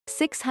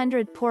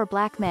600 poor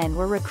black men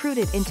were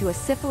recruited into a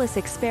syphilis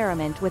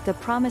experiment with the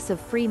promise of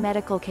free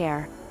medical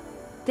care.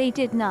 They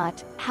did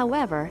not,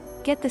 however,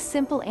 get the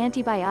simple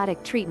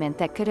antibiotic treatment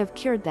that could have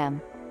cured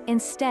them.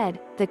 Instead,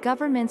 the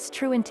government's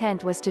true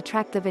intent was to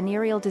track the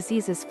venereal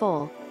disease's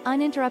full,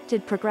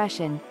 uninterrupted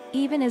progression,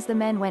 even as the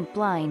men went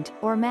blind,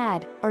 or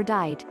mad, or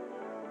died.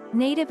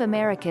 Native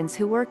Americans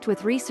who worked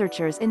with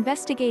researchers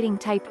investigating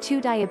type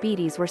 2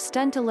 diabetes were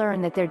stunned to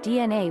learn that their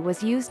DNA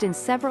was used in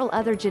several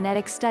other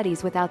genetic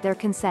studies without their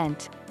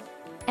consent.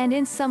 And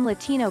in some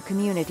Latino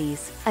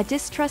communities, a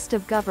distrust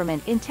of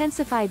government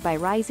intensified by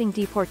rising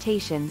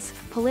deportations,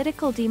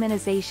 political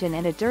demonization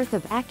and a dearth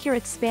of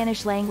accurate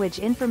Spanish-language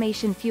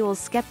information fuels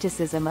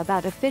skepticism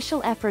about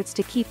official efforts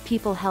to keep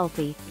people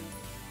healthy.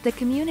 The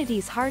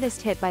communities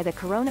hardest hit by the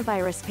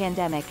coronavirus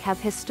pandemic have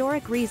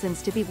historic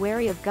reasons to be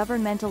wary of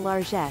governmental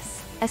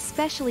largess,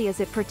 especially as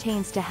it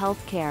pertains to health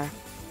care.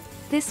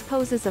 This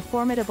poses a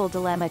formidable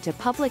dilemma to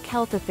public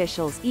health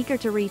officials eager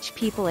to reach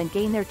people and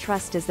gain their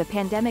trust as the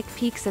pandemic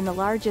peaks and the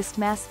largest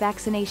mass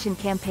vaccination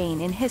campaign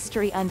in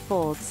history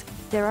unfolds.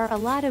 There are a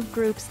lot of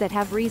groups that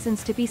have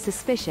reasons to be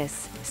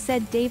suspicious,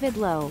 said David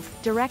Lowe,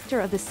 director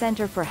of the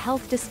Center for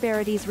Health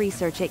Disparities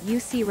Research at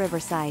UC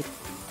Riverside.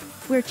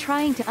 We're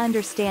trying to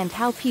understand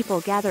how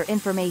people gather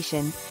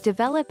information,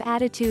 develop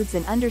attitudes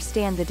and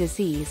understand the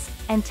disease,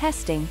 and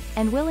testing,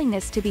 and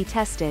willingness to be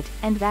tested,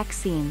 and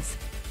vaccines.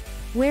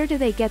 Where do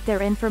they get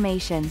their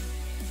information?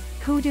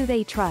 Who do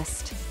they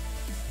trust?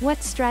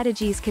 What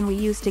strategies can we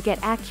use to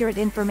get accurate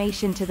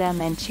information to them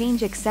and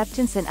change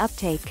acceptance and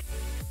uptake?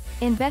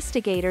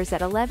 Investigators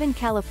at 11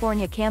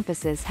 California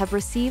campuses have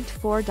received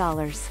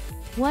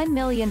 $4.1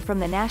 million from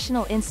the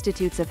National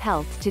Institutes of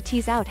Health to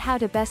tease out how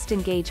to best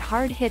engage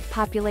hard-hit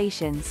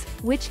populations,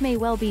 which may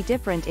well be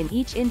different in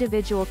each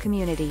individual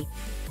community.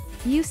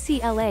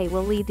 UCLA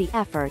will lead the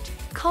effort,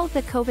 called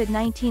the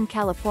COVID-19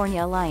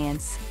 California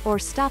Alliance, or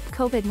Stop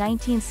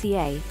COVID-19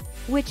 CA,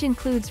 which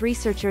includes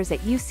researchers at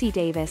UC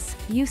Davis,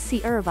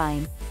 UC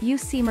Irvine,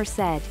 UC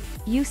Merced,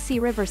 UC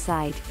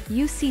Riverside,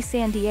 UC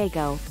San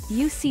Diego,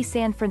 UC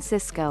San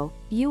Francisco,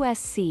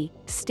 USC,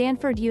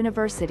 Stanford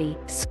University,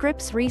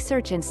 Scripps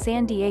Research and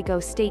San Diego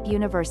State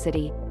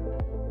University.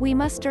 We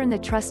must earn the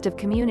trust of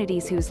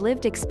communities whose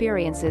lived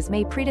experiences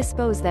may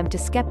predispose them to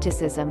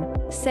skepticism,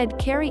 said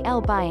Carrie L.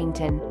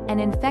 Byington, an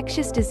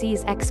infectious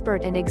disease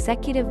expert and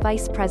executive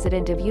vice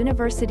president of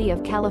University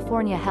of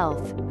California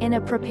Health, in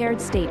a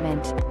prepared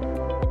statement.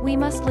 We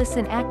must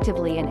listen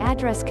actively and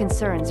address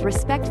concerns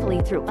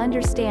respectfully through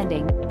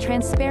understanding,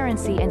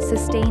 transparency and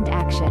sustained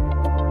action.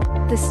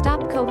 The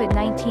Stop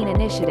COVID-19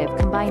 initiative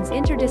combines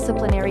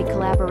interdisciplinary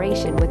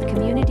collaboration with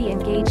community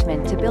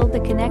engagement to build the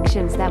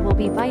connections that will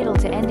be vital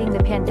to ending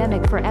the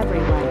pandemic for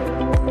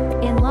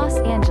everyone. In Los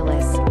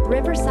Angeles,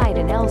 Riverside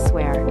and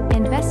elsewhere,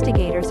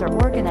 investigators are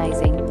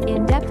organizing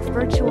in-depth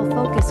virtual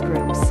focus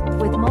groups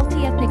with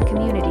multiethnic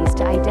communities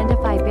to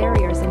identify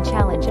barriers and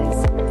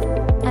challenges.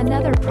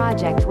 Another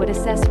project would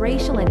assess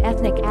racial and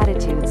ethnic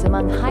attitudes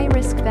among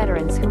high-risk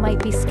veterans who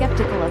might be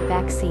skeptical of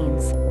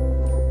vaccines.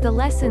 The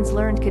lessons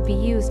learned could be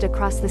used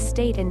across the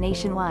state and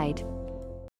nationwide.